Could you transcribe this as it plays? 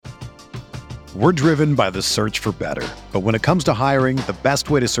We're driven by the search for better. But when it comes to hiring, the best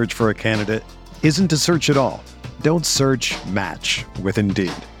way to search for a candidate isn't to search at all. Don't search, match with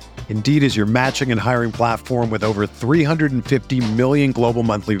Indeed. Indeed is your matching and hiring platform with over 350 million global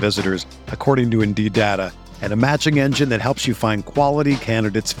monthly visitors, according to Indeed data, and a matching engine that helps you find quality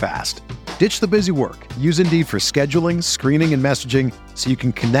candidates fast. Ditch the busy work. Use Indeed for scheduling, screening, and messaging so you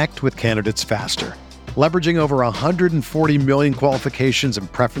can connect with candidates faster. Leveraging over 140 million qualifications and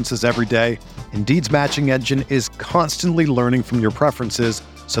preferences every day, Indeed's matching engine is constantly learning from your preferences,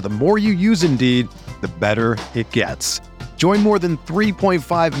 so the more you use Indeed, the better it gets. Join more than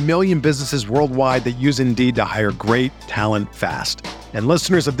 3.5 million businesses worldwide that use Indeed to hire great talent fast. And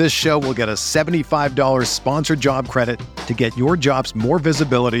listeners of this show will get a $75 sponsored job credit to get your jobs more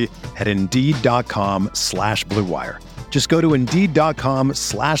visibility at Indeed.com/Blue Wire. Just go to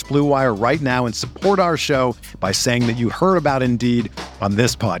Indeed.com/Blue Wire right now and support our show by saying that you heard about Indeed on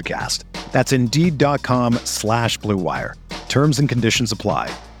this podcast. That's Indeed.com/Blue Wire. Terms and conditions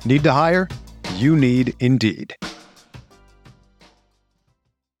apply. Need to hire? You need Indeed.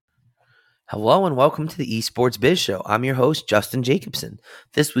 Hello and welcome to the Esports Biz Show. I'm your host, Justin Jacobson.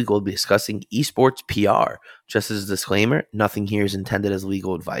 This week we'll be discussing esports PR. Just as a disclaimer, nothing here is intended as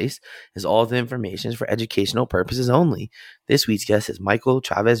legal advice, as all of the information is for educational purposes only. This week's guest is Michael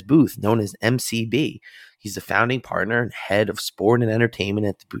Chavez Booth, known as MCB. He's the founding partner and head of sport and entertainment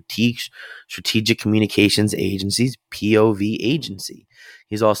at the boutique strategic communications agency's POV agency.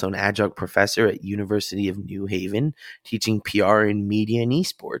 He's also an adjunct professor at University of New Haven, teaching PR in media and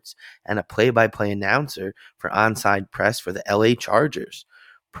esports, and a play-by-play announcer for Onside Press for the LA Chargers.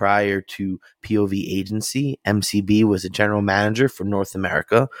 Prior to POV agency, MCB was a general manager for North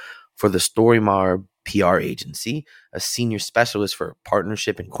America for the Storymar PR agency, a senior specialist for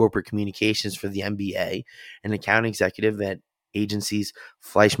partnership and corporate communications for the NBA, and account executive at agencies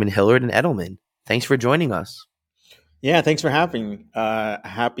Fleischman Hillard and Edelman. Thanks for joining us. Yeah, thanks for having me.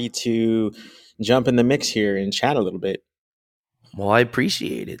 Happy to jump in the mix here and chat a little bit. Well, I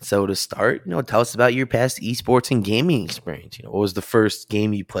appreciate it. So to start, tell us about your past esports and gaming experience. What was the first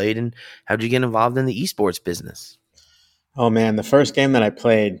game you played and how did you get involved in the esports business? Oh man, the first game that I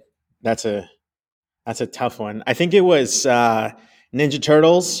played, that's a tough one. I think it was Ninja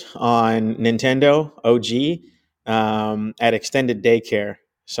Turtles on Nintendo OG at extended daycare.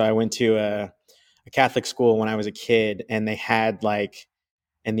 So I went to a Catholic school when I was a kid, and they had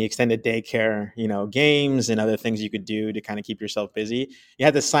in the extended daycare, games and other things you could do to kind of keep yourself busy. You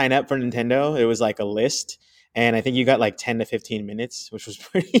had to sign up for Nintendo. It was like a list. And I think you got 10 to 15 minutes, which was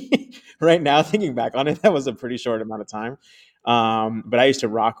pretty, right now thinking back on it, that was a pretty short amount of time. But I used to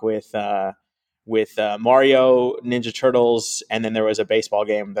rock with Mario, Ninja Turtles, and then there was a baseball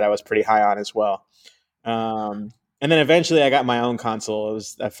game that I was pretty high on as well. And then eventually I got my own console.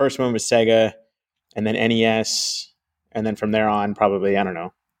 The first one was Sega, and then NES, and then from there on, probably,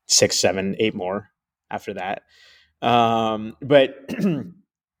 6, 7, 8 more after that. But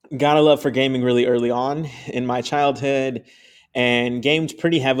got a love for gaming really early on in my childhood, and gamed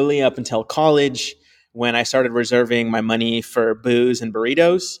pretty heavily up until college when I started reserving my money for booze and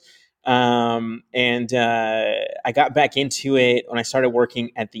burritos. And I got back into it when I started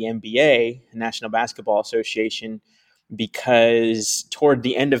working at the NBA, National Basketball Association, because toward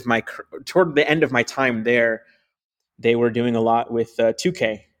the end of my time there, they were doing a lot with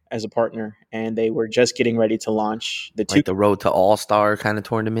 2K as a partner, and they were just getting ready to launch the the Road to All-Star kind of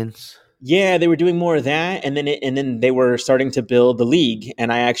tournaments. Yeah, they were doing more of that, and then they were starting to build the league,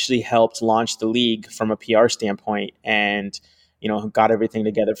 and I actually helped launch the league from a PR standpoint, and got everything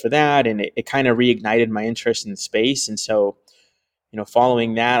together for that, and it kind of reignited my interest in the space. And so,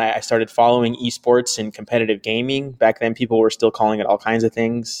 following that, I started following esports and competitive gaming. Back then, people were still calling it all kinds of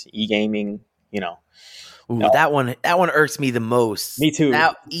things, e-gaming, Ooh, that one irks me the most. Me too.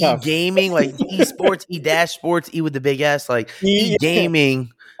 Now, e-gaming, esports, e-sports, e with the big S,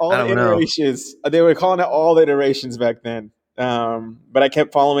 e-gaming. All the iterations. They were calling it all the iterations back then. But I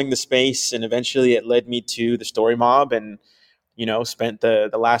kept following the space, and eventually it led me to the Story Mob, and spent the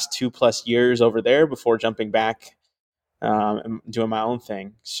last 2+ years over there before jumping back and doing my own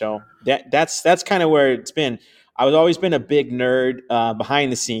thing. So that's kind of where it's been. I've always been a big nerd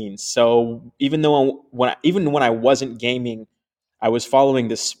behind the scenes. So even when I wasn't gaming, I was following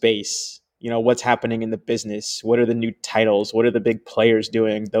the space. What's happening in the business? What are the new titles? What are the big players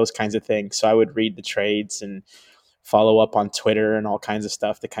doing? Those kinds of things. So I would read the trades and follow up on Twitter and all kinds of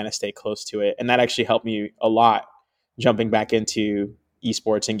stuff to kind of stay close to it. And that actually helped me a lot jumping back into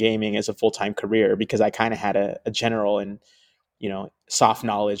esports and gaming as a full-time career, because I kind of had a general and soft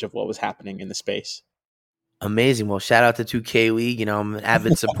knowledge of what was happening in the space. Amazing. Well, shout out to 2K League. I'm an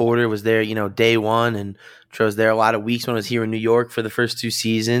avid supporter. Was there, day one, and was there a lot of weeks when I was here in New York for the first 2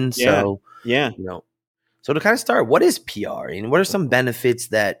 seasons. Yeah. So, Yeah. So to kind of start, what is PR, and what are some benefits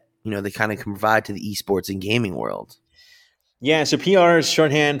that they kind of can provide to the esports and gaming world? Yeah, so PR is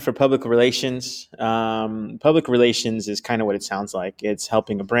shorthand for public relations. Public relations is kind of what it sounds like. It's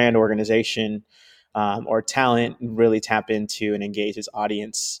helping a brand, organization, or talent really tap into and engage its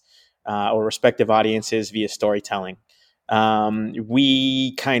audience or respective audiences via storytelling.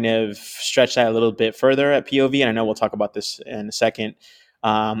 We kind of stretch that a little bit further at POV, and I know we'll talk about this in a second.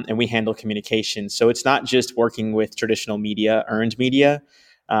 And we handle communication. So it's not just working with traditional media, earned media,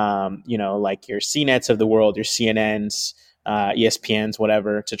 like your CNETs of the world, your CNNs, ESPNs,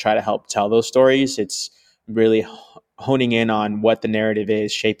 whatever, to try to help tell those stories. It's really honing in on what the narrative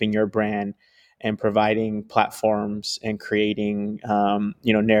is, shaping your brand, and providing platforms and creating,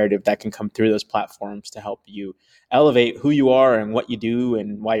 narrative that can come through those platforms to help you elevate who you are and what you do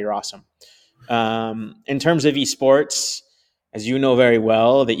and why you're awesome. In terms of esports, as you know very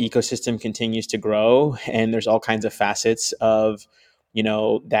well, the ecosystem continues to grow, and there's all kinds of facets of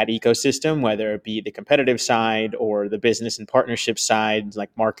that ecosystem, whether it be the competitive side or the business and partnership side, like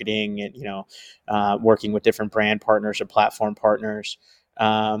marketing and working with different brand partners or platform partners,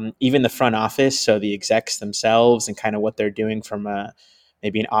 even the front office, so the execs themselves and kind of what they're doing from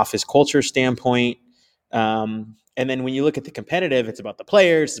maybe an office culture standpoint. And then when you look at the competitive, it's about the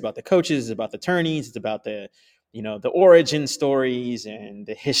players, it's about the coaches, it's about the tourneys, it's about the origin stories and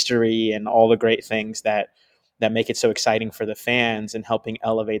the history and all the great things that make it so exciting for the fans and helping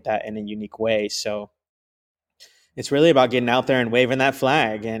elevate that in a unique way. So it's really about getting out there and waving that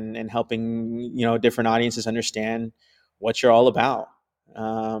flag and helping, different audiences understand what you're all about.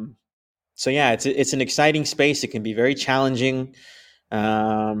 So yeah, it's an exciting space. It can be very challenging.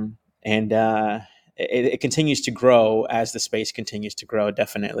 And it continues to grow as the space continues to grow,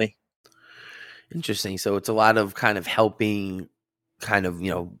 definitely. Interesting. So it's a lot of kind of helping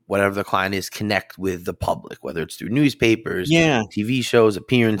whatever the client is connect with the public, whether it's through newspapers, Yeah. TV shows,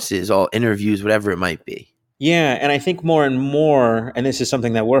 appearances, all interviews, whatever it might be. Yeah. And I think more and more, and this is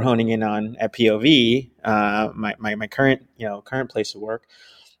something that we're honing in on at POV, my current place of work,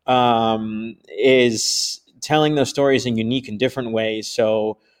 is telling those stories in unique and different ways.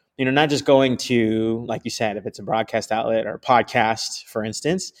 So, not just going to, like you said, if it's a broadcast outlet or a podcast, for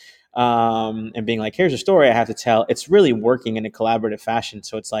instance, and being like, here's a story I have to tell. It's really working in a collaborative fashion.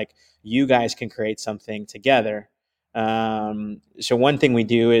 So it's like you guys can create something together. So one thing we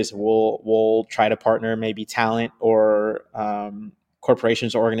do is we'll try to partner maybe talent or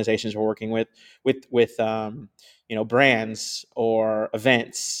corporations or organizations we're working with brands or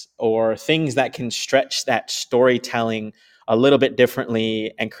events or things that can stretch that storytelling a little bit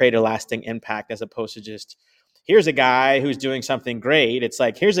differently and create a lasting impact, as opposed to just, here's a guy who's doing something great. It's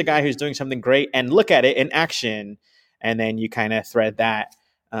like, here's a guy who's doing something great and look at it in action. And then you kind of thread that.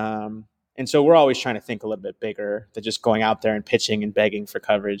 And so we're always trying to think a little bit bigger than just going out there and pitching and begging for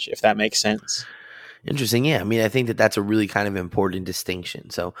coverage, if that makes sense. Interesting. Yeah. I mean, I think that that's a really kind of important distinction.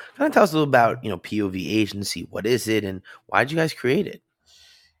 So kind of tell us a little about, POV agency. What is it and why did you guys create it?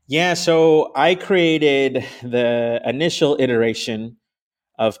 Yeah. So I created the initial iteration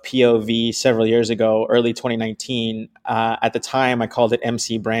of POV several years ago, early 2019. At the time, I called it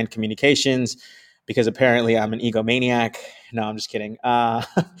MC Brand Communications because apparently I'm an egomaniac. No, I'm just kidding.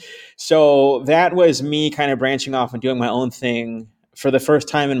 So that was me kind of branching off and doing my own thing for the first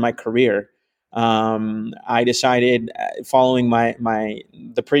time in my career. I decided, following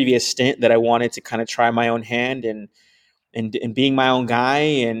the previous stint, that I wanted to kind of try my own hand and being my own guy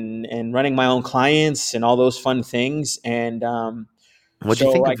and running my own clients and all those fun things. And What'd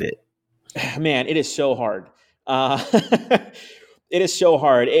you think of it? Man, it is so hard. It is so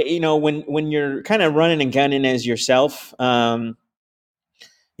hard. When you're kind of running and gunning as yourself,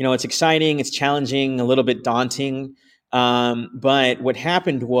 it's exciting, it's challenging, a little bit daunting. But what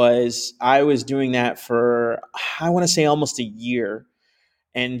happened was I was doing that for, I want to say, almost a year,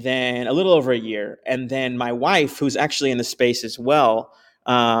 and then a little over a year. And then my wife, who's actually in the space as well,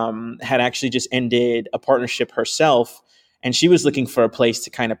 had actually just ended a partnership herself. And she was looking for a place to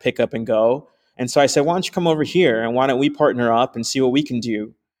kind of pick up and go. And so I said, why don't you come over here and why don't we partner up and see what we can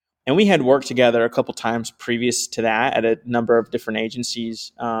do? And we had worked together a couple times previous to that at a number of different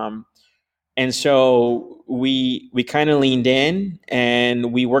agencies. And so we kind of leaned in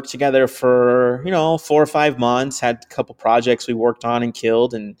and we worked together for, 4 or 5 months, had a couple projects we worked on and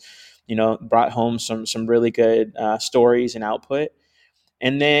killed and, brought home some really good stories and output.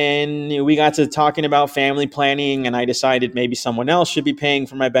 And then we got to talking about family planning, and I decided maybe someone else should be paying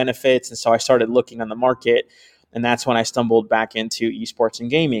for my benefits. And so I started looking on the market. And that's when I stumbled back into esports and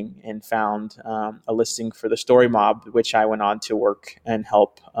gaming and found a listing for the Story Mob, which I went on to work and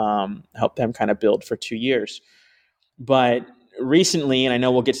help them kind of build for 2 years. But recently, and I know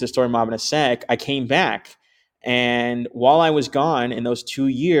we'll get to the Story Mob in a sec, I came back. And while I was gone in those 2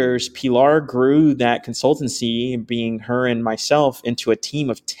 years, Pilar grew that consultancy, being her and myself, into a team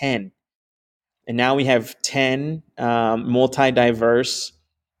of 10. And now we have 10 multi-diverse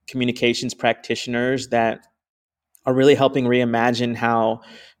communications practitioners that are really helping reimagine how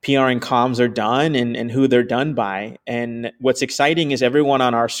PR and comms are done and who they're done by. And what's exciting is everyone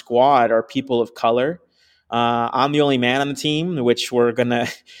on our squad are people of color. I'm the only man on the team, which we're gonna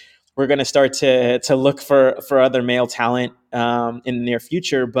start to look for other male talent in the near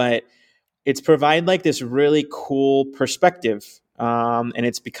future. But it's provide like this really cool perspective, and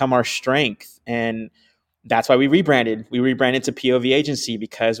it's become our strength. And that's why we rebranded. We rebranded to POV Agency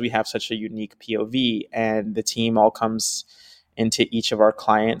because we have such a unique POV, and the team all comes into each of our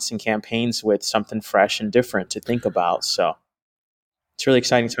clients and campaigns with something fresh and different to think about. So it's a really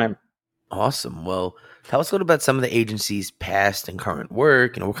exciting time. Awesome. Well, tell us a little about some of the agency's past and current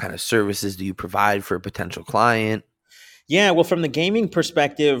work. What kind of services do you provide for a potential client? Yeah, well, from the gaming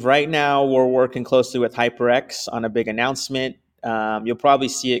perspective, right now we're working closely with HyperX on a big announcement. You'll probably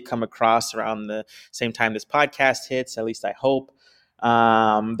see it come across around the same time this podcast hits, at least I hope.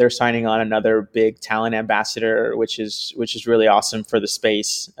 They're signing on another big talent ambassador, which is really awesome for the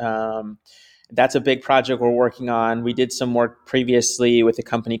space. That's a big project we're working on. We did some work previously with a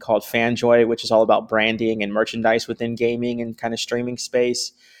company called Fanjoy, which is all about branding and merchandise within gaming and kind of streaming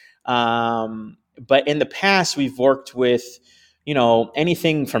space. But in the past, we've worked with,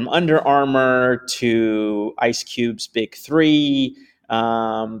 anything from Under Armour to Ice Cube's Big Three,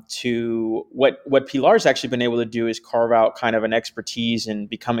 to what Pilar's actually been able to do is carve out kind of an expertise in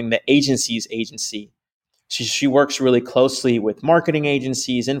becoming the agency's agency. She works really closely with marketing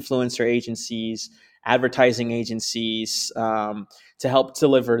agencies, influencer agencies, advertising agencies, to help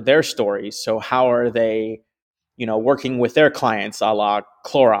deliver their stories. So how are they, working with their clients, a la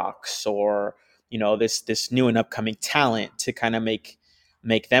Clorox, or this new and upcoming talent to kind of make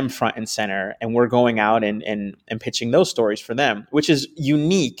them front and center. And we're going out and pitching those stories for them, which is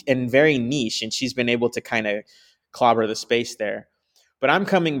unique and very niche. And she's been able to kind of clobber the space there. But I'm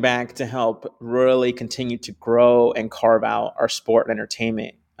coming back to help really continue to grow and carve out our sport and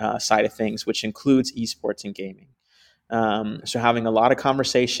entertainment side of things, which includes esports and gaming. So having a lot of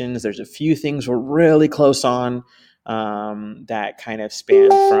conversations. There's a few things we're really close on that kind of span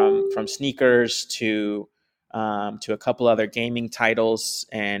from sneakers to a couple other gaming titles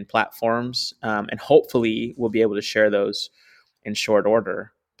and platforms, and hopefully we'll be able to share those in short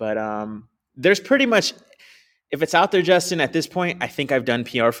order. But there's pretty much, if it's out there, Justin, at this point, I think I've done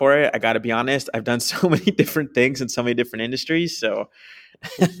PR for it. I got to be honest. I've done so many different things in so many different industries. So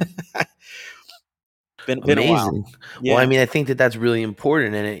been Amazing. a while. Yeah. Well, I think that's really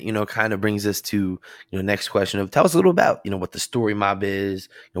important. And it, kind of brings us to, next question of tell us a little about, what the Story Mob is,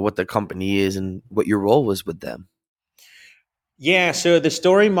 what the company is and what your role was with them. Yeah, so the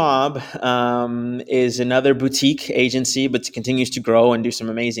Story Mob is another boutique agency, but continues to grow and do some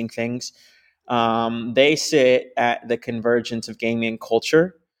amazing things. They sit at the convergence of gaming and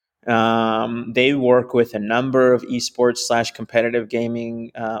culture. They work with a number of esports / competitive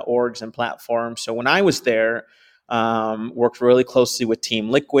gaming orgs and platforms. So when I was there, worked really closely with Team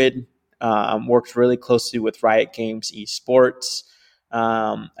Liquid, worked really closely with Riot Games Esports,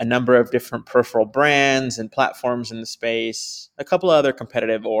 a number of different peripheral brands and platforms in the space, a couple of other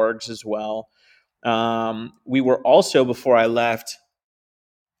competitive orgs as well. We were also, before I left,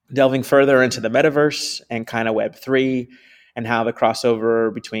 delving further into the metaverse and kind of Web3 and how the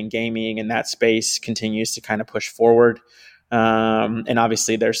crossover between gaming and that space continues to kind of push forward. And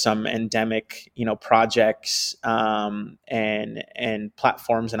obviously there's some endemic, projects and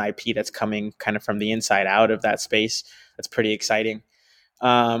platforms and IP that's coming kind of from the inside out of that space. That's pretty exciting.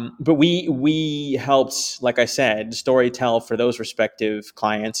 But we helped, like I said, storytell for those respective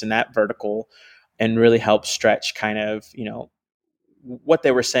clients in that vertical and really help stretch kind of, what they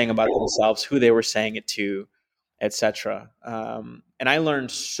were saying about themselves, who they were saying it to, etc. And I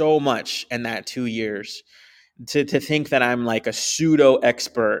learned so much in that 2 years. To think that I'm like a pseudo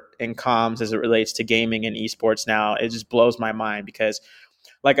expert in comms as it relates to gaming and esports now, it just blows my mind because,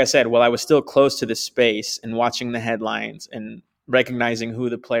 like I said, while I was still close to the space and watching the headlines and recognizing who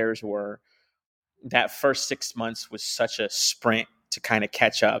the players were, that first 6 months was such a sprint to kind of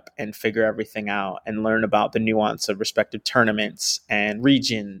catch up and figure everything out and learn about the nuance of respective tournaments and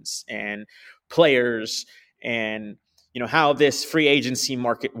regions and players and how this free agency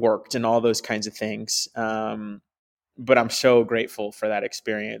market worked and all those kinds of things. But I'm so grateful for that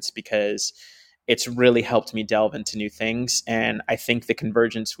experience because it's really helped me delve into new things. And I think the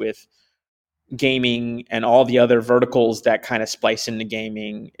convergence with gaming and all the other verticals that kind of splice into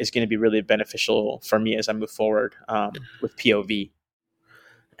gaming is going to be really beneficial for me as I move forward with POV.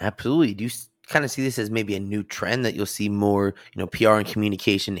 Absolutely. Do you kind of see this as maybe a new trend that you'll see more, PR and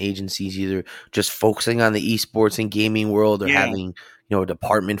communication agencies either just focusing on the esports and gaming world or having, a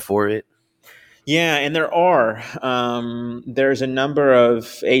department for it? Yeah, and there are. There's a number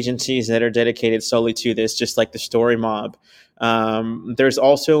of agencies that are dedicated solely to this, just like the Story Mob. There's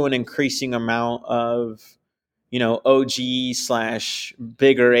also an increasing amount of, OG/bigger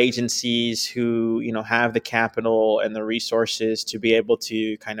agencies who, have the capital and the resources to be able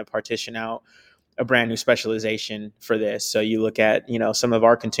to kind of partition out a brand new specialization for this. So you look at, some of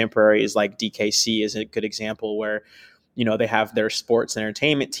our contemporaries like DKC is a good example where they have their sports and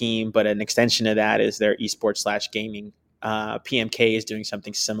entertainment team, but an extension of that is their esports/gaming. PMK is doing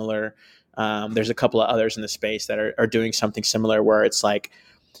something similar. There's a couple of others in the space that are doing something similar where it's like,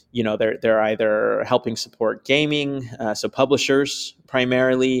 they're either helping support gaming, so publishers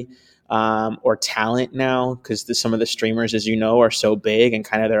primarily, or talent now, because some of the streamers, as are so big and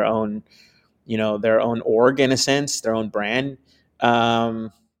kind of their own org in a sense, their own brand.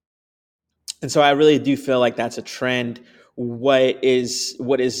 And so I really do feel like that's a trend. What is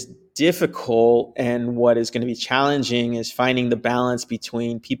difficult and what is going to be challenging is finding the balance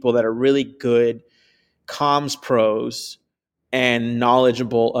between people that are really good comms pros and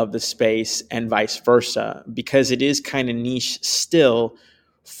knowledgeable of the space and vice versa, because it is kind of niche still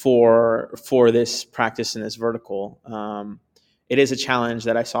for this practice in this vertical. It is a challenge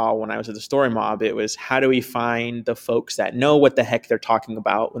that I saw when I was at the Story Mob. It was, how do we find the folks that know what the heck they're talking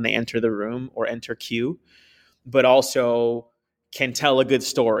about when they enter the room or enter queue, but also can tell a good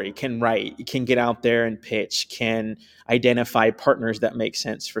story, can write, can get out there and pitch, can identify partners that make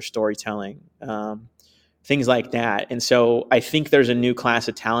sense for storytelling, things like that. And so I think there's a new class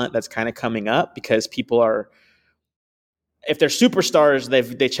of talent that's kind of coming up because people are, if they're superstars,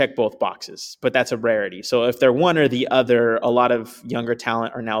 they check both boxes, but that's a rarity. So if they're one or the other, a lot of younger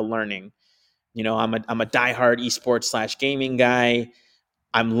talent are now learning. I'm a diehard esports/gaming guy.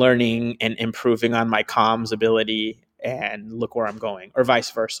 I'm learning and improving on my comms ability, and look where I'm going, or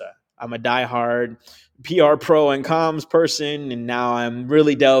vice versa. I'm a diehard PR pro and comms person, and now I'm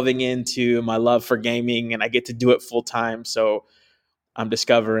really delving into my love for gaming, and I get to do it full time. So I'm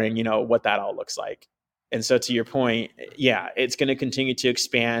discovering, what that all looks like. And so to your point, yeah, it's going to continue to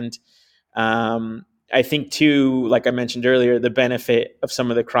expand. I think too, like I mentioned earlier, the benefit of some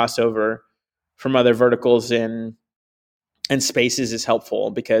of the crossover from other verticals and spaces is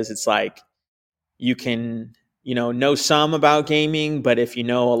helpful, because it's like you can, know some about gaming, but if you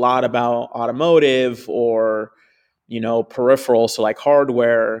know a lot about automotive or, peripheral, so like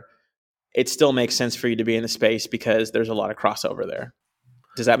hardware, it still makes sense for you to be in the space because there's a lot of crossover there.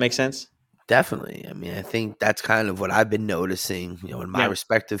 Does that make sense? Definitely. I mean, I think that's kind of what I've been noticing, in my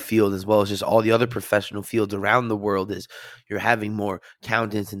respective field, as well as just all the other professional fields around the world, is you're having more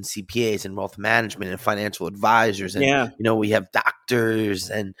accountants and CPAs and wealth management and financial advisors. And, we have doctors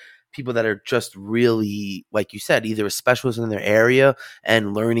and people that are just really, like you said, either a specialist in their area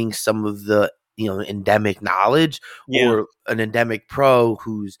and learning some of the, endemic knowledge, or an endemic pro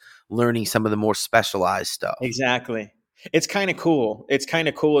who's learning some of the more specialized stuff. Exactly. It's kind of cool. It's kind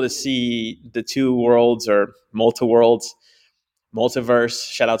of cool to see the two worlds, or multiverse.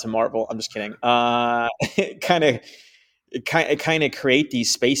 Shout out to Marvel. I'm just kidding. Kind of create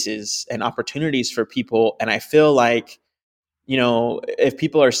these spaces and opportunities for people. And I feel like, if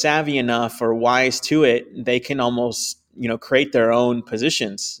people are savvy enough or wise to it, they can almost, create their own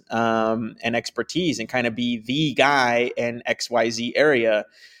positions and expertise and kind of be the guy in XYZ area.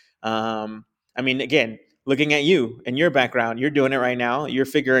 I mean, again, looking at you and your background, you're doing it right now. You're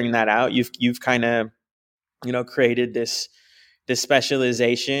figuring that out. You've kind of, created this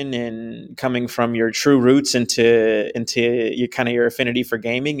specialization and coming from your true roots into your kind of your affinity for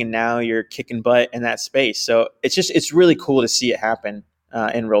gaming, and now you're kicking butt in that space. So it's really cool to see it happen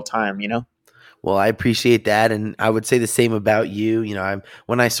in real time. Well, I appreciate that, and I would say the same about you.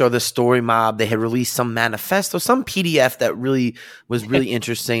 When I saw the Story Mob, they had released some manifesto, some PDF that really was really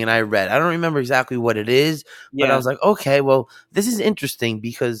interesting, and I read. I don't remember exactly what it is, but I was like, okay, well, this is interesting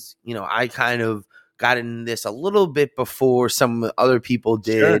because I kind of got in this a little bit before some other people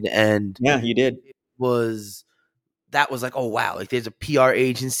did, Sure. and yeah, you did. It was that was like, oh wow, like there's a PR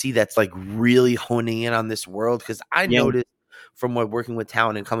agency that's like really honing in on this world. Because I Yeah. noticed from what working with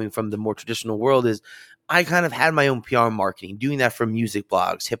talent and coming from the more traditional world is I kind of had my own PR marketing, doing that for music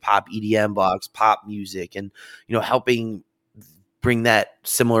blogs, hip hop, EDM blogs, pop music, and helping bring that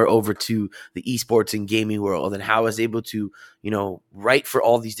similar over to the esports and gaming world, and how I was able to write for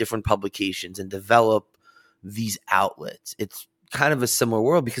all these different publications and develop these outlets. It's kind of a similar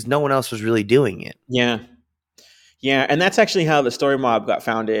world because no one else was really doing it. Yeah. Yeah, and that's actually how the Story Mob got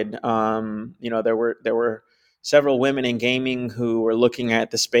founded. There were several women in gaming who were looking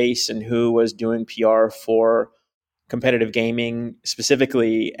at the space and who was doing PR for competitive gaming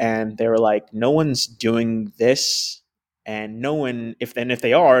specifically, and they were like, "No one's doing this, and no one, if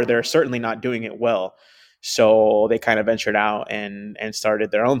they are, they're certainly not doing it well." So they kind of ventured out and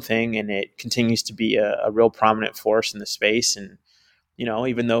started their own thing, and it continues to be a real prominent force in the space. And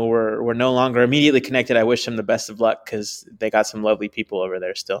even though we're no longer immediately connected, I wish them the best of luck because they got some lovely people over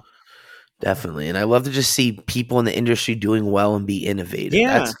there still. Definitely. And I love to just see people in the industry doing well and be innovative.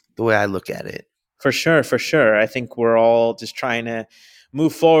 Yeah, That's the way I look at it. for sure, for sure. I think we're all just trying to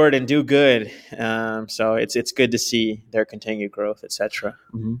move forward and do good. So it's good to see their continued growth, etc.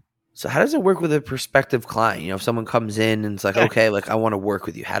 Mm-hmm. So how does it work with a prospective client? If someone comes in and it's like, okay, like I want to work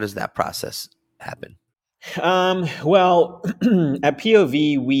with you. How does that process happen? Well, at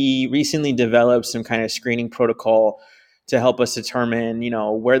POV, we recently developed some kind of screening protocol to help us determine,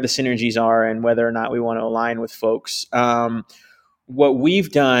 where the synergies are and whether or not we want to align with folks. What we've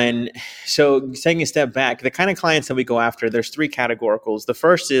done, so taking a step back, the kind of clients that we go after, there's three categoricals. The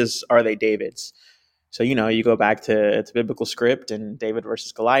first is, are they Davids? So, you go back to biblical script and David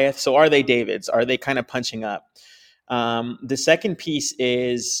versus Goliath. So are they Davids? Are they kind of punching up? The second piece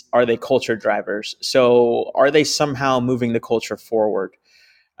is, are they culture drivers? So are they somehow moving the culture forward?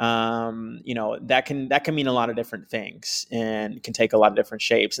 That can mean a lot of different things and can take a lot of different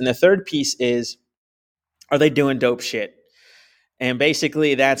shapes. And the third piece is, are they doing dope shit? And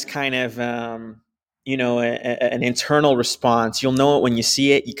basically that's kind of, an internal response. You'll know it when you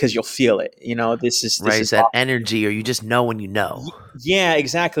see it because you'll feel it. This is that energy, or you just know when you know. Yeah,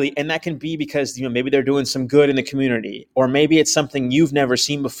 exactly. And that can be because, maybe they're doing some good in the community, or maybe it's something you've never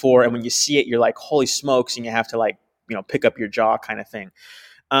seen before. And when you see it, you're like, holy smokes. And you have to pick up your jaw kind of thing.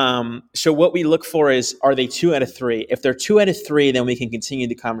 So what we look for is, are they 2 out of 3? If they're 2 out of 3, then we can continue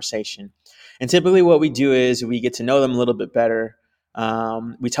the conversation. And typically what we do is we get to know them a little bit better.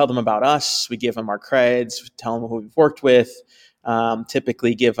 We tell them about us. We give them our creds, tell them who we've worked with,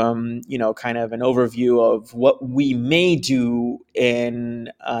 typically give them, kind of an overview of what we may do in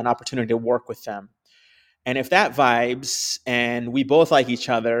an opportunity to work with them. And if that vibes and we both like each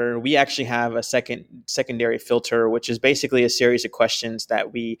other, we actually have a secondary filter, which is basically a series of questions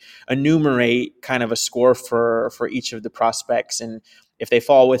that we enumerate kind of a score for each of the prospects. And if they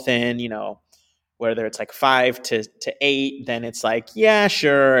fall within, whether it's like 5 to 8, then it's like, yeah,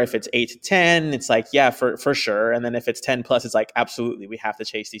 sure. If it's 8 to 10, it's like, yeah, for sure. And then if it's 10 plus, it's like, absolutely, we have to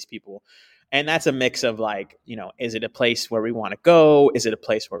chase these people. And that's a mix of like, is it a place where we want to go? Is it a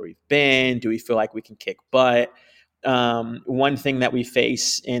place where we've been? Do we feel like we can kick butt? One thing that we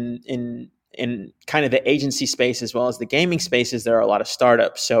face in kind of the agency space as well as the gaming space is there are a lot of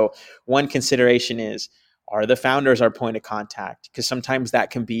startups. So one consideration is, are the founders our point of contact? Because sometimes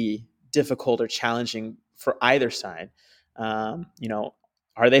that can be difficult or challenging for either side.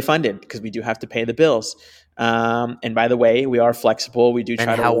 Are they funded? Because we do have to pay the bills. And by the way, we are flexible. We do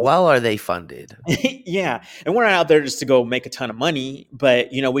try how well are they funded? Yeah. And we're not out there just to go make a ton of money, but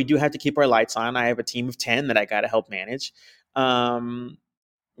we do have to keep our lights on. I have a team of 10 that I got to help manage.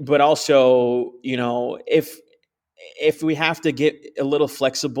 But also, if we have to get a little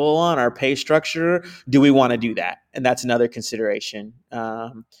flexible on our pay structure, do we want to do that? And that's another consideration.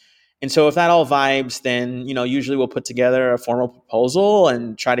 And so if that all vibes, then, usually we'll put together a formal proposal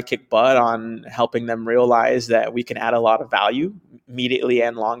and try to kick butt on helping them realize that we can add a lot of value immediately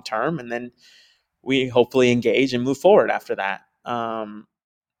and long term. And then we hopefully engage and move forward after that.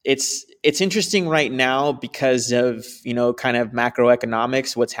 It's interesting right now because of, kind of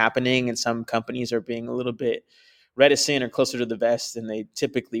macroeconomics, what's happening, and some companies are being a little bit reticent or closer to the vest than they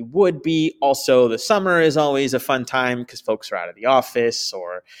typically would be. Also, the summer is always a fun time because folks are out of the office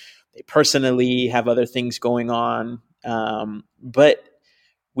or they personally have other things going on. But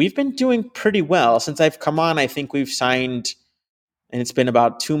we've been doing pretty well. Since I've come on, I think we've signed, and it's been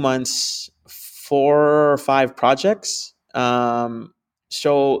about 2 months, 4 or 5 projects.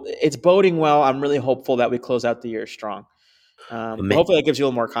 So it's boding well. I'm really hopeful that we close out the year strong. But hopefully that gives you a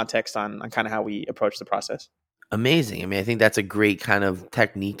little more context on kind of how we approach the process. Amazing. I mean, I think that's a great kind of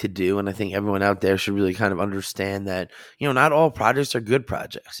technique to do. And I think everyone out there should really kind of understand that, not all projects are good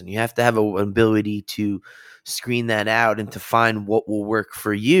projects. And you have to have an ability to screen that out and to find what will work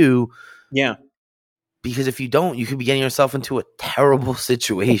for you. Yeah. Because if you don't, you could be getting yourself into a terrible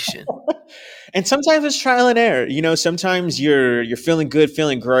situation. And sometimes it's trial and error. Sometimes you're feeling good,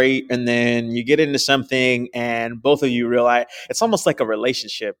 feeling great, and then you get into something and both of you realize it's almost like a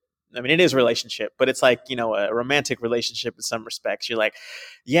relationship. I mean, it is a relationship, but it's like, a romantic relationship in some respects. You're like,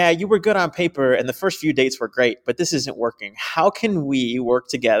 yeah, you were good on paper and the first few dates were great, but this isn't working. How can we work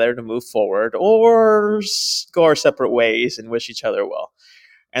together to move forward or go our separate ways and wish each other well?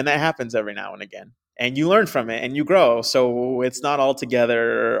 And that happens every now and again. And you learn from it and you grow. So it's not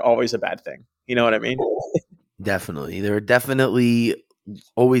altogether always a bad thing. You know what I mean? Definitely. There are definitely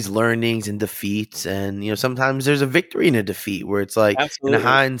always learnings and defeats. And, sometimes there's a victory in a defeat where it's like, Absolutely. in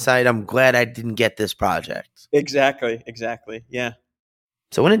hindsight, I'm glad I didn't get this project. Exactly. Yeah.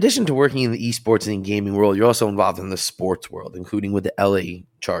 So in addition to working in the esports and gaming world, you're also involved in the sports world, including with the LA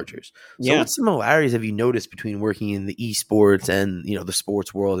Chargers. So what similarities have you noticed between working in the esports and, the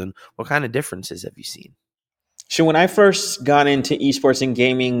sports world, and what kind of differences have you seen? So when I first got into esports and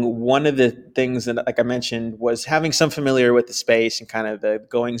gaming, one of the things that, like I mentioned, was having some familiar with the space and kind of the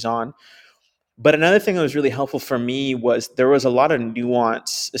goings on. But another thing that was really helpful for me was there was a lot of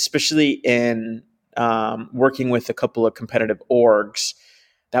nuance, especially in working with a couple of competitive orgs.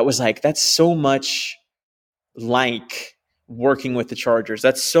 That was like, that's so much like working with the Chargers.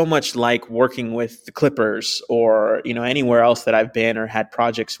 That's so much like working with the Clippers or, anywhere else that I've been or had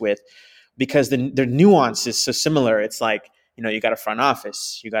projects with, because the nuance is so similar. It's like, you got a front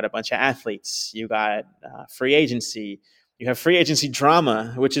office, you got a bunch of athletes, you got free agency, you have free agency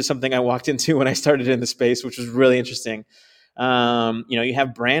drama, which is something I walked into when I started in the space, which was really interesting. You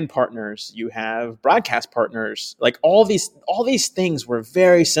have brand partners, you have broadcast partners, like all these things were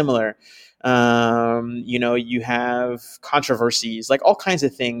very similar. You have controversies, like all kinds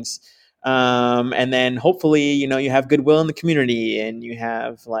of things. And then hopefully, you have goodwill in the community and you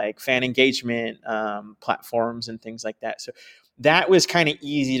have like fan engagement platforms and things like that. So that was kind of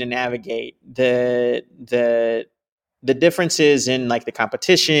easy to navigate. The differences in like the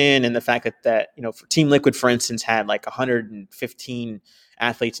competition and the fact that for Team Liquid, for instance, had like 115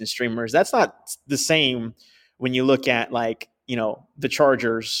 athletes and streamers. That's not the same when you look at like the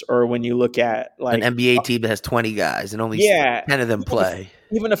Chargers, or when you look at like an NBA team that has 20 guys and only 10 of them play.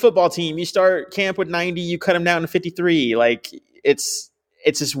 Even a football team, you start camp with 90, you cut them down to 53. Like it's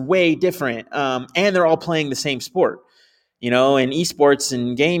just way different. And they're all playing the same sport. In esports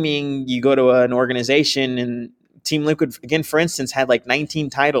and gaming, you go to an organization, and Team Liquid, again, for instance, had like 19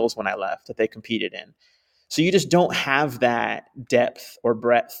 titles when I left that they competed in. So you just don't have that depth or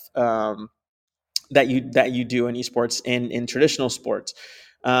breadth that you do in esports in traditional sports.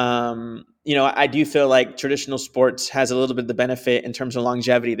 I do feel like traditional sports has a little bit of the benefit in terms of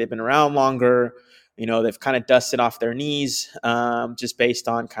longevity. They've been around longer. They've kind of dusted off their knees just based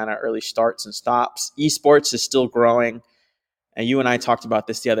on kind of early starts and stops. Esports is still growing. And you and I talked about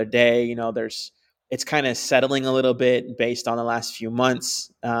this the other day. It's kind of settling a little bit based on the last few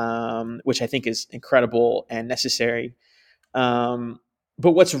months, which I think is incredible and necessary.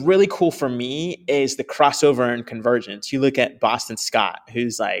 But what's really cool for me is the crossover and convergence. You look at Boston Scott,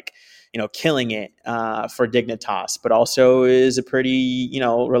 who's like, killing it for Dignitas, but also is a pretty,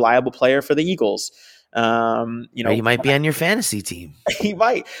 reliable player for the Eagles. He might be on your fantasy team. He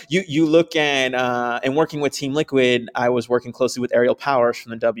might. You look at and working with Team Liquid, I was working closely with Ariel Powers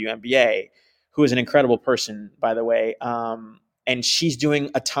from the WNBA, who is an incredible person, by the way. And she's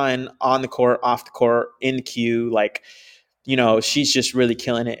doing a ton on the court, off the court, in the queue. Like, she's just really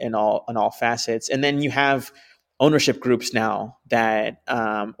killing it in all facets. And then you have ownership groups now that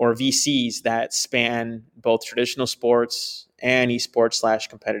or VCs that span both traditional sports and esports /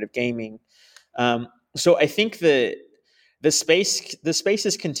 competitive gaming. So I think the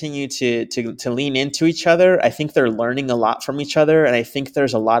spaces continue to lean into each other. I think they're learning a lot from each other, and I think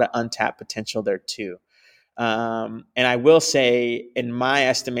there's a lot of untapped potential there too. And I will say, in my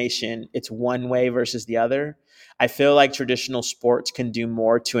estimation, it's one way versus the other. I feel like traditional sports can do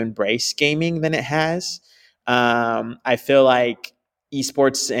more to embrace gaming than it has. I feel like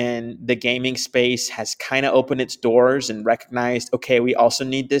esports and the gaming space has kind of opened its doors and recognized, okay, we also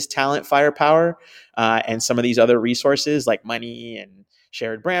need this talent firepower and some of these other resources like money and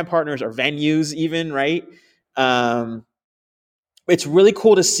shared brand partners or venues even, right? It's really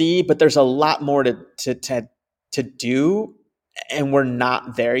cool to see, but there's a lot more to do, and we're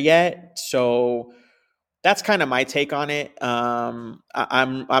not there yet. So that's kind of my take on it.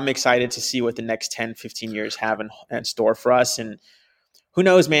 I'm excited to see what the next 10, 15 years have in store for us. And who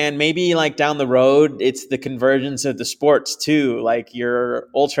knows, man, maybe like down the road, it's the convergence of the sports too. Like your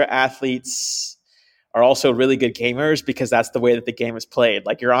ultra athletes are also really good gamers because that's the way that the game is played.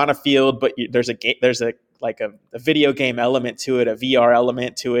 Like you're on a field, but there's a video game element to it, a VR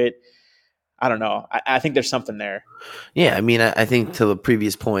element to it. I don't know. I think there's something there. Yeah, I mean, I think to the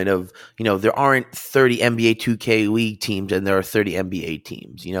previous point of, there aren't 30 NBA 2K League teams and there are 30 NBA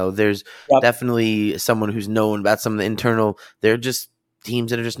teams. There's Yep. definitely someone who's known about some of the internal, they're just teams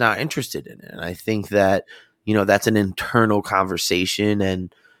that are just not interested in it. And I think that, that's an internal conversation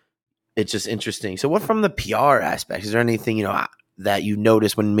and it's just interesting. So what from the PR aspect, is there anything, that you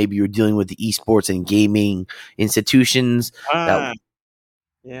noticed when maybe you're dealing with the esports and gaming institutions that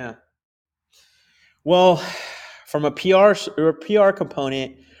Yeah. Well, from a PR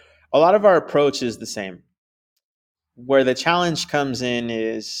component, a lot of our approach is the same. Where the challenge comes in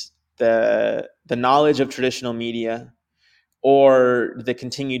is the knowledge of traditional media or the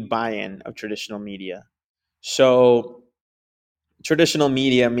continued buy-in of traditional media. So traditional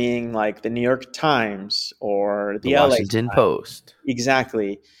media meaning like the New York Times or the the LA Washington Times. Post,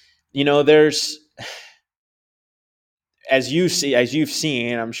 Exactly. There's, as you've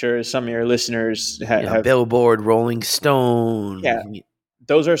seen, I'm sure some of your listeners have. Billboard, Rolling Stone. Yeah,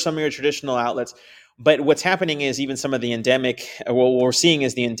 those are some of your traditional outlets. But what's happening is even some of the endemic, what we're seeing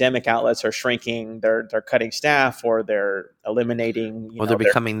is the endemic outlets are shrinking. They're cutting staff or they're eliminating. Or they're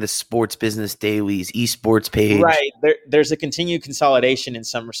becoming the sports business dailies, esports page. Right. There's a continued consolidation in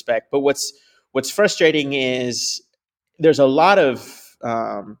some respect. But what's frustrating is there's a lot of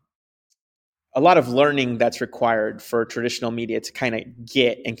learning that's required for traditional media to kind of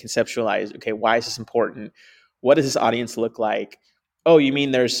get and conceptualize, okay, why is this important? What does this audience look like? Oh, you mean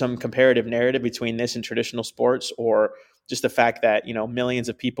there's some comparative narrative between this and traditional sports, or just the fact that, millions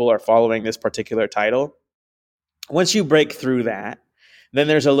of people are following this particular title? Once you break through that, then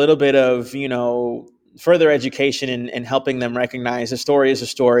there's a little bit of, further education and helping them recognize a story is a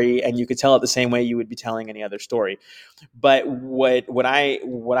story and you could tell it the same way you would be telling any other story. But what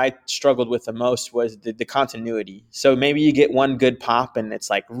I struggled with the most was the continuity. So maybe you get one good pop and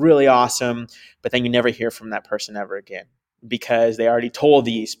it's like really awesome, but then you never hear from that person ever again because they already told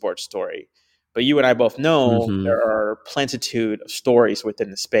the esports story. But you and I both know there are plentitude of stories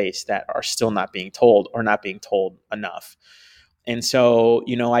within the space that are still not being told or not being told enough. And so,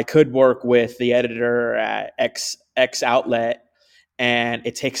 I could work with the editor at X outlet, and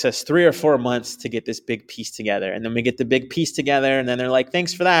it takes us 3 or 4 months to get this big piece together. And then we get the big piece together, and then they're like,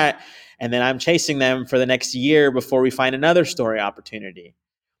 thanks for that. And then I'm chasing them for the next year before we find another story opportunity.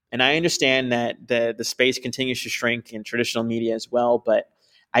 And I understand that the space continues to shrink in traditional media as well, but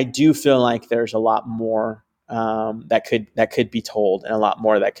I do feel like there's a lot more that could be told and a lot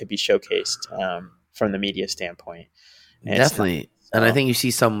more that could be showcased from the media standpoint. And definitely. And I think you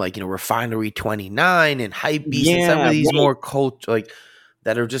see some like, Refinery 29 and Hypebeast and some of these more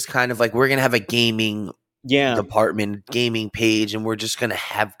that are just kind of like, we're going to have a gaming department, gaming page, and we're just going to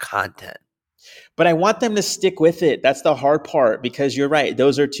have content. But I want them to stick with it. That's the hard part, because you're right.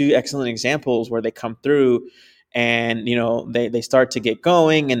 Those are two excellent examples where they come through and, they start to get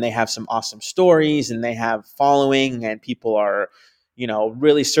going and they have some awesome stories and they have following and people are,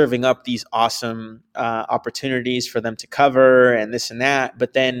 really serving up these awesome opportunities for them to cover and this and that.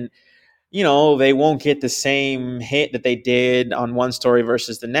 But then, they won't get the same hit that they did on one story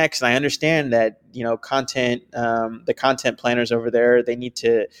versus the next. And I understand that, the content planners over there, they need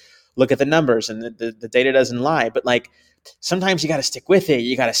to look at the numbers and the data doesn't lie. But like, sometimes you got to stick with it.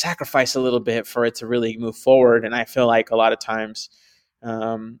 You got to sacrifice a little bit for it to really move forward. And I feel like a lot of times,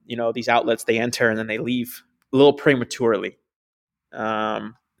 these outlets, they enter and then they leave a little prematurely.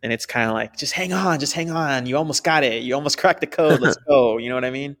 And it's kind of like, just hang on. You almost got it. You almost cracked the code. Let's go. You know what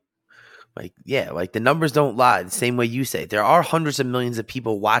I mean? Like, yeah, like the numbers don't lie. The same way you say, there are hundreds of millions of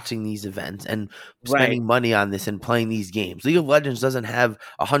people watching these events and spending money on this and playing these games. League of Legends doesn't have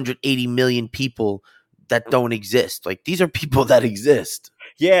 180 million people that don't exist. Like, these are people that exist.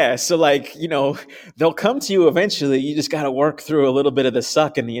 Yeah. So like, they'll come to you eventually. You just got to work through a little bit of the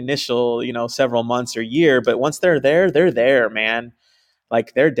suck in the initial, several months or year. But once they're there, man.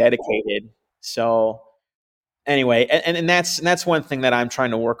 Like, they're dedicated. So anyway, and that's one thing that I'm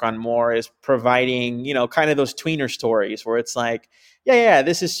trying to work on more is providing, kind of those tweener stories where it's like, yeah,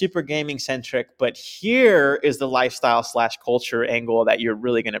 this is super gaming centric, but here is the lifestyle / culture angle that you're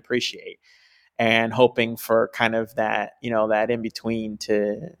really going to appreciate, and hoping for kind of that, that in between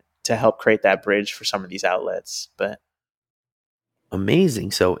to help create that bridge for some of these outlets. But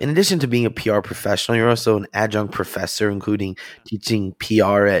Amazing. So, in addition to being a PR professional, you're also an adjunct professor, including teaching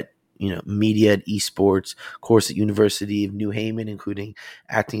PR at media at Esports, course at University of New Haven, including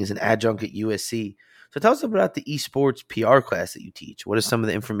acting as an adjunct at USC. So, tell us about the Esports PR class that you teach. What is some of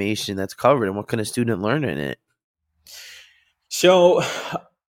the information that's covered, and what can a student learn in it? So,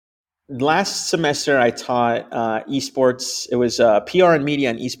 last semester I taught esports. It was PR and media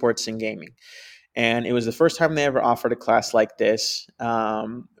and esports and gaming. And it was the first time they ever offered a class like this.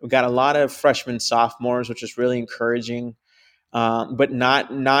 We got a lot of freshmen, sophomores, which is really encouraging, but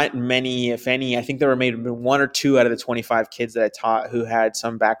not many, if any. I think there were maybe one or two out of the 25 kids that I taught who had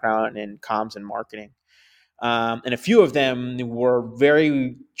some background in comms and marketing. And a few of them were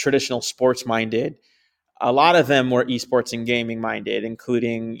very traditional sports minded. A lot of them were esports and gaming minded,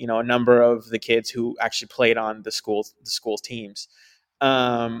 including a number of the kids who actually played on the school's teams.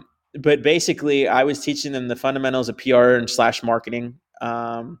 Um, but basically, I was teaching them the fundamentals of PR and / marketing,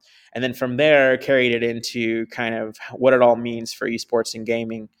 and then from there carried it into kind of what it all means for esports and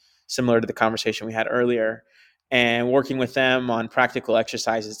gaming, similar to the conversation we had earlier, and working with them on practical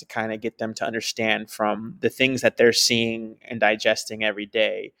exercises to kind of get them to understand from the things that they're seeing and digesting every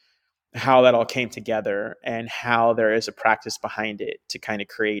day, how that all came together and how there is a practice behind it to kind of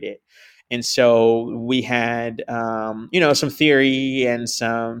create it. And so we had, some theory and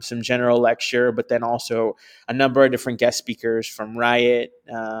some general lecture, but then also a number of different guest speakers from Riot,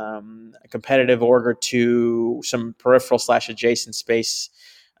 a competitive org or two, some peripheral / adjacent space.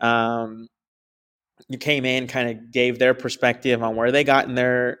 You came in, kind of gave their perspective on where they got in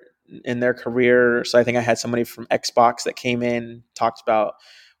their career. So I think I had somebody from Xbox that came in, talked about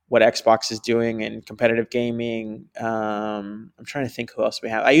what Xbox is doing in competitive gaming. I'm trying to think who else we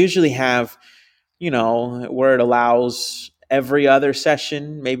have. I usually have, where it allows, every other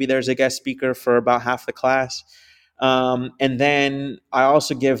session, maybe there's a guest speaker for about half the class. And then I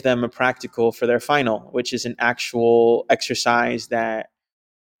also give them a practical for their final, which is an actual exercise that,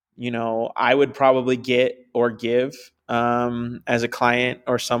 I would probably get or give as a client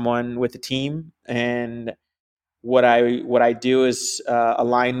or someone with a team. And what I do is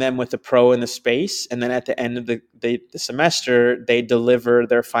align them with the pro in the space, and then at the end of the semester, they deliver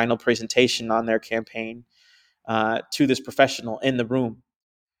their final presentation on their campaign to this professional in the room.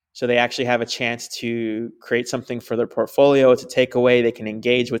 So they actually have a chance to create something for their portfolio. It's a takeaway. They can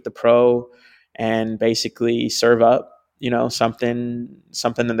engage with the pro and basically serve up, something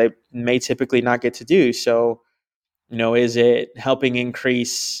that they may typically not get to do. So, is it helping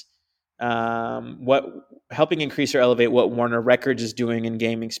increase or elevate what Warner Records is doing in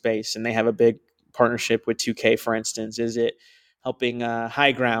gaming space? And they have a big partnership with 2K, for instance. Is it helping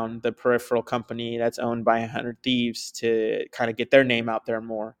High Ground, the peripheral company that's owned by 100 Thieves, to kind of get their name out there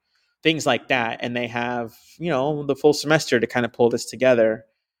more? Things like that. And they have, the full semester to kind of pull this together.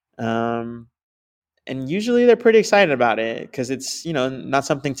 And usually they're pretty excited about it because it's, not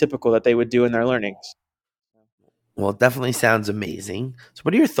something typical that they would do in their learnings. Well, it definitely sounds amazing. So,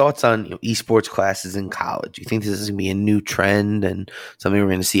 what are your thoughts on esports classes in college? Do you think this is going to be a new trend and something we're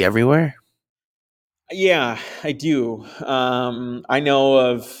going to see everywhere? Yeah, I do. I know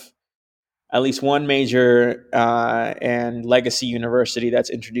of at least one major and legacy university that's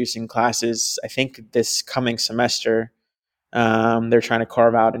introducing classes. I think this coming semester, they're trying to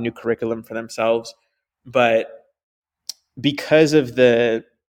carve out a new curriculum for themselves. But because of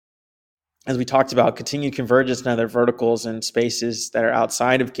as we talked about, continued convergence in other verticals and spaces that are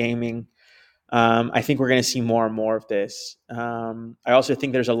outside of gaming, I think we're going to see more and more of this. I also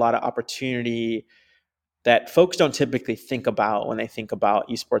think there's a lot of opportunity that folks don't typically think about when they think about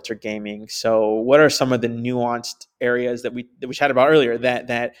esports or gaming. So what are some of the nuanced areas that we chatted about earlier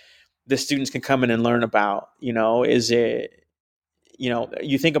that the students can come in and learn about? Is it,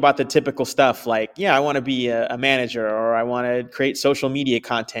 you think about the typical stuff like, I want to be a manager, or I want to create social media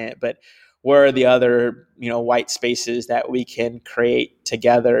content, but where are the other, white spaces that we can create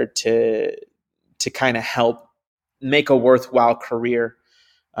together to kind of help make a worthwhile career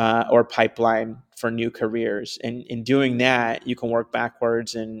or pipeline for new careers? And in doing that, you can work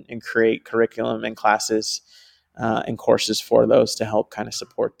backwards and create curriculum and classes and courses for those to help kind of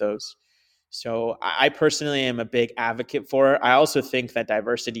support those. So I personally am a big advocate for it. I also think that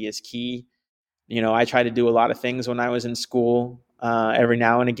diversity is key. I try to do a lot of things when I was in school. Every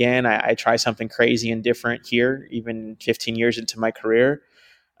now and again, I try something crazy and different here, even 15 years into my career.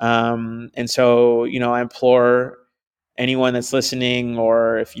 And so, I implore anyone that's listening,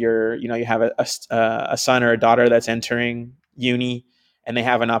 or if you're, you have a son or a daughter that's entering uni and they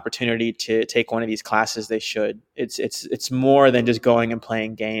have an opportunity to take one of these classes, they should. It's more than just going and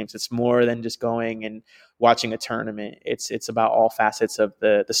playing games. It's more than just going and watching a tournament. It's about all facets of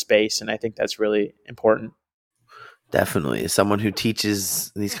the space, and I think that's really important. Definitely. As someone who teaches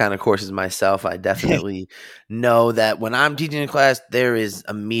these kind of courses myself, I definitely know that when I'm teaching a class, there is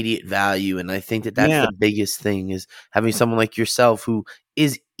immediate value. And I think that that's Yeah, the biggest thing, is having someone like yourself who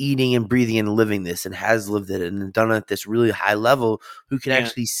is eating and breathing and living this and has lived it and done it at this really high level, who can yeah,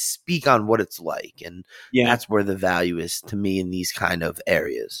 actually speak on what it's like. And yeah, that's where the value is to me in these kind of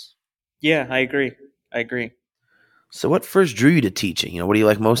areas. yeah. I agree. I agree. So what first drew you to teaching? What do you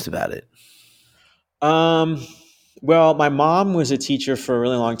like most about it? Um, well, my mom was a teacher for a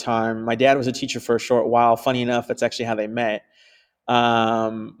really long time. My dad was a teacher for a short while. Funny enough, that's actually how they met.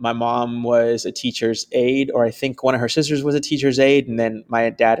 My mom was a teacher's aide, or I think one of her sisters was a teacher's aide, and then my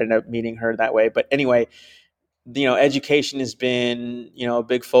dad ended up meeting her that way. But anyway, education has been, a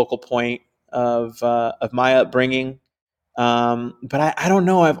big focal point of my upbringing. But I don't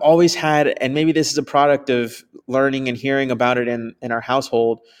know. I've always had, and maybe this is a product of learning and hearing about it in our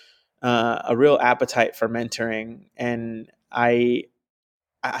household, a real appetite for mentoring, and I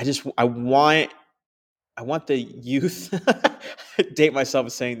want the youth. I date myself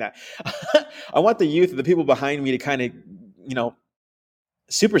as saying that. I want the youth, the people behind me, to kind of, you know,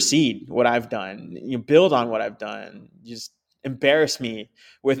 supersede what I've done. Build on what I've done. Just embarrass me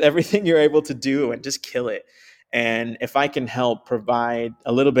with everything you're able to do, and just kill it. And if I can help provide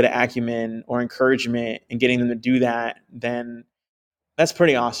a little bit of acumen or encouragement in getting them to do that, then that's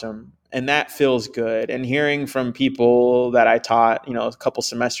pretty awesome. And that feels good. And hearing from people that I taught, a couple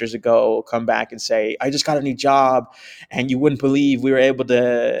semesters ago come back and say, I just got a new job, and you wouldn't believe we were able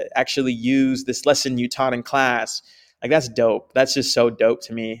to actually use this lesson you taught in class. Like, that's dope. That's just so dope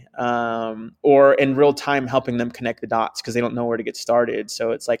to me. Or in real time, helping them connect the dots because they don't know where to get started.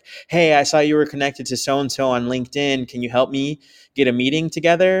 So it's like, hey, I saw you were connected to so-and-so on LinkedIn. Can you help me get a meeting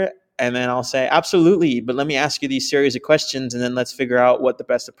together? And then I'll say, absolutely, but let me ask you these series of questions, and then let's figure out what the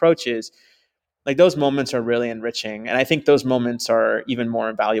best approach is. Like, those moments are really enriching. And I think those moments are even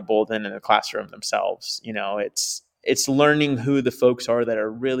more valuable than in the classroom themselves. It's learning who the folks are that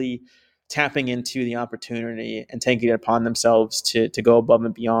are really tapping into the opportunity and taking it upon themselves to go above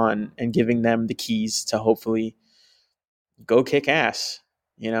and beyond, and giving them the keys to hopefully go kick ass,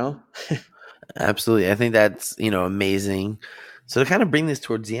 you know? Absolutely. I think that's, amazing. So to kind of bring this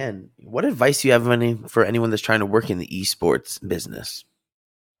towards the end, what advice do you have for anyone that's trying to work in the esports business?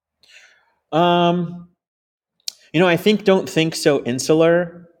 Um, I think, don't think so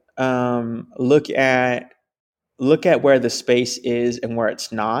insular. Look at where the space is and where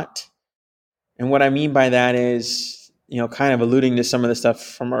it's not. And what I mean by that is, kind of alluding to some of the stuff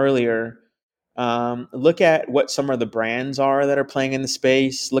from earlier. Look at what some of the brands are that are playing in the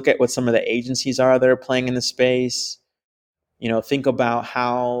space. Look at what some of the agencies are that are playing in the space. Think about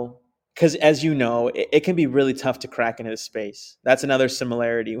how, because as you know, it can be really tough to crack into the space. That's another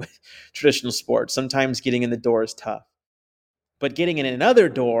similarity with traditional sports. Sometimes getting in the door is tough, but getting in another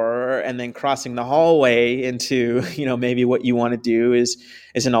door and then crossing the hallway into, maybe what you want to do is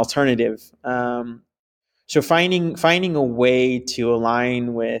an alternative. So finding a way to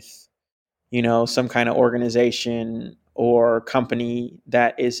align with, some kind of organization or company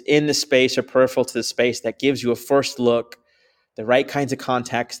that is in the space or peripheral to the space, that gives you a first look, the right kinds of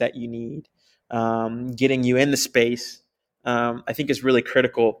contacts that you need, getting you in the space, I think is really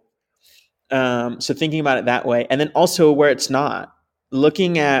critical. So thinking about it that way, and then also where it's not,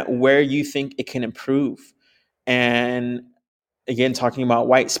 looking at where you think it can improve, and again, talking about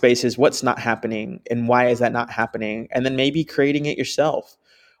white spaces, what's not happening and why is that not happening, and then maybe creating it yourself,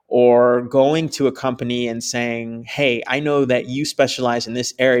 or going to a company and saying, hey, I know that you specialize in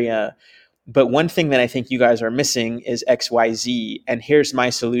this area, but one thing that I think you guys are missing is XYZ, and here's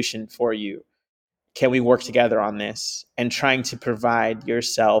my solution for you. Can we work together on this? And trying to provide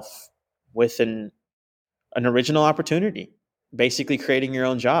yourself with an original opportunity, basically creating your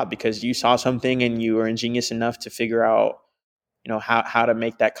own job because you saw something and you were ingenious enough to figure out, how to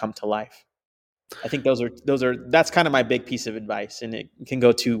make that come to life. I think that's kind of my big piece of advice, and it can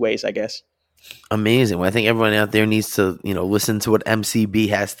go two ways, I guess. Amazing. Well, I think everyone out there needs to, listen to what MCB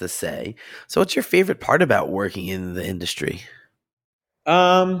has to say. So what's your favorite part about working in the industry?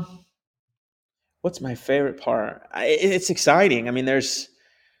 Um, what's my favorite part? It's exciting. I mean, it's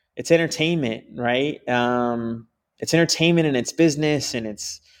entertainment, right? It's entertainment, and it's business, and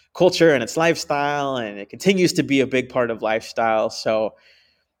it's culture, and it's lifestyle, and it continues to be a big part of lifestyle. So,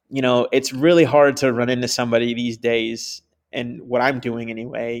 it's really hard to run into somebody these days, and what I'm doing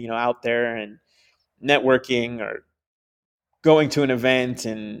anyway, out there and networking or going to an event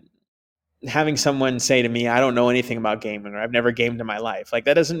and having someone say to me, I don't know anything about gaming, or I've never gamed in my life. Like,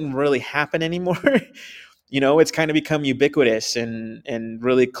 that doesn't really happen anymore. it's kind of become ubiquitous and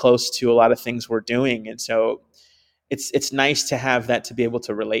really close to a lot of things we're doing. And so it's nice to have that, to be able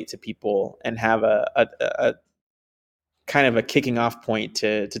to relate to people and have a kind of a kicking off point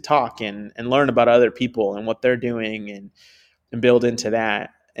to talk and learn about other people and what they're doing and build into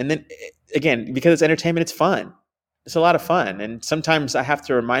that. And then again, because it's entertainment, it's fun. It's a lot of fun. And sometimes I have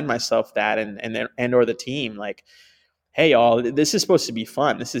to remind myself that and or the team, like, hey, y'all, this is supposed to be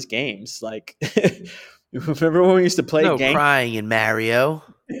fun. This is games. Like, remember when we used to play games? No crying in Mario.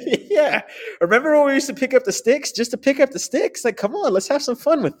 Yeah. Remember when we used to pick up the sticks just to pick up the sticks? Like, come on, let's have some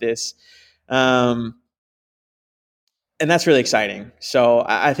fun with this. And that's really exciting. So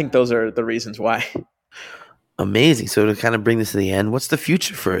I think those are the reasons why. Amazing. So to kind of bring this to the end, what's the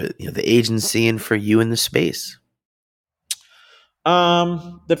future for the agency and for you in the space?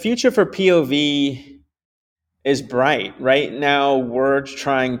 The future for POV is bright. Right now, we're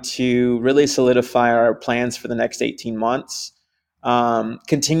trying to really solidify our plans for the next 18 months,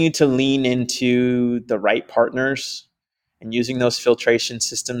 continue to lean into the right partners and using those filtration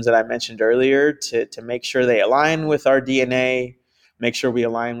systems that I mentioned earlier to make sure they align with our DNA, make sure we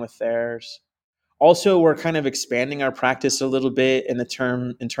align with theirs. Also, we're kind of expanding our practice a little bit in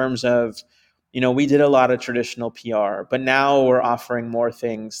terms of, we did a lot of traditional PR, but now we're offering more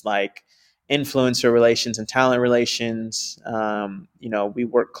things like influencer relations and talent relations. We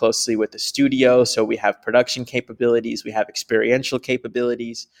work closely with the studio, so we have production capabilities, we have experiential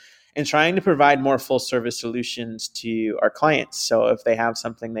capabilities, and trying to provide more full service solutions to our clients. So if they have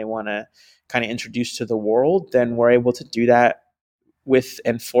something they want to kind of introduce to the world, then we're able to do that with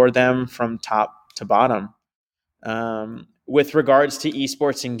and for them from top to bottom. With regards to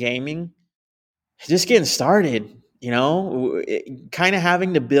esports and gaming, just getting started, kind of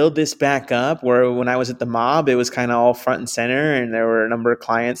having to build this back up, where when I was at the mob, it was kind of all front and center and there were a number of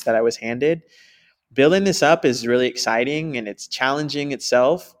clients that I was handed. Building this up is really exciting and it's challenging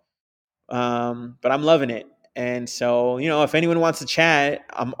itself. But I'm loving it. And so, if anyone wants to chat,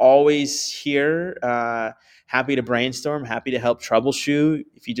 I'm always here. Happy to brainstorm, happy to help troubleshoot.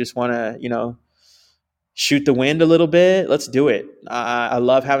 If you just want to, shoot the wind a little bit, let's do it. I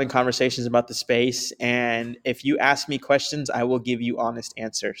love having conversations about the space. And if you ask me questions, I will give you honest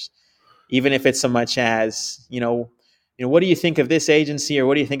answers. Even if it's so much as, what do you think of this agency, or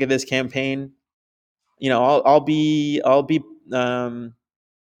what do you think of this campaign? I'll be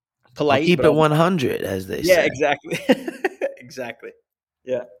polite. I'll keep it 100, as they say. Yeah, exactly. Exactly.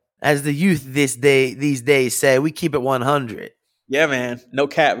 Yeah. As the youth these days say, we keep it 100. Yeah, man. No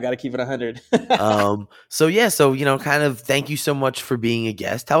cap. We got to keep it 100. So kind of thank you so much for being a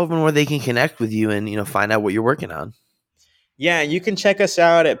guest. Tell everyone where they can connect with you and, find out what you're working on. Yeah, you can check us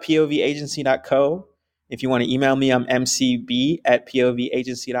out at povagency.co. If you want to email me, I'm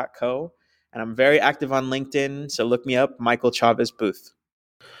mcb@povagency.co. And I'm very active on LinkedIn, so look me up, Michael Chavez Booth.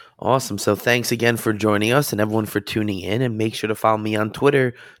 Awesome. So thanks again for joining us and everyone for tuning in. And make sure to follow me on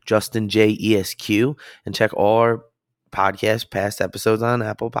Twitter, JustinJESQ, and check all our past episodes on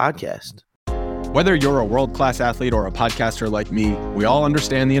Apple Podcast. Whether you're a world-class athlete or a podcaster like me, we all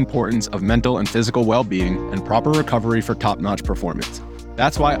understand the importance of mental and physical well-being and proper recovery for top-notch performance.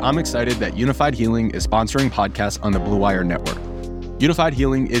 That's why I'm excited that Unified Healing is sponsoring podcasts on the Blue Wire Network. Unified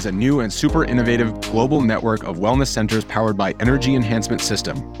Healing is a new and super innovative global network of wellness centers powered by Energy Enhancement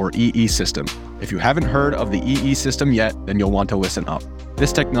System, or EE System. If you haven't heard of the EE System yet, then you'll want to listen up.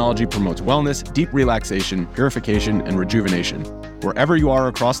 This technology promotes wellness, deep relaxation, purification, and rejuvenation. Wherever you are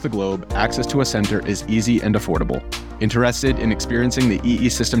across the globe, access to a center is easy and affordable. Interested in experiencing the EE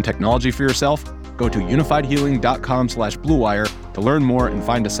System technology for yourself? Go to unifiedhealing.com/bluewire to learn more and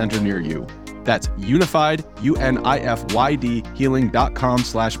find a center near you. That's unified, UNIFYD,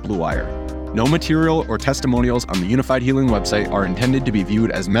 healing.com/bluewire. No material or testimonials on the Unified Healing website are intended to be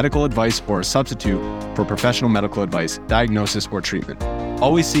viewed as medical advice or a substitute for professional medical advice, diagnosis, or treatment.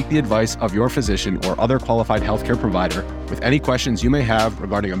 Always seek the advice of your physician or other qualified healthcare provider with any questions you may have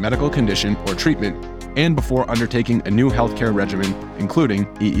regarding a medical condition or treatment and before undertaking a new healthcare regimen, including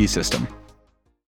EE System.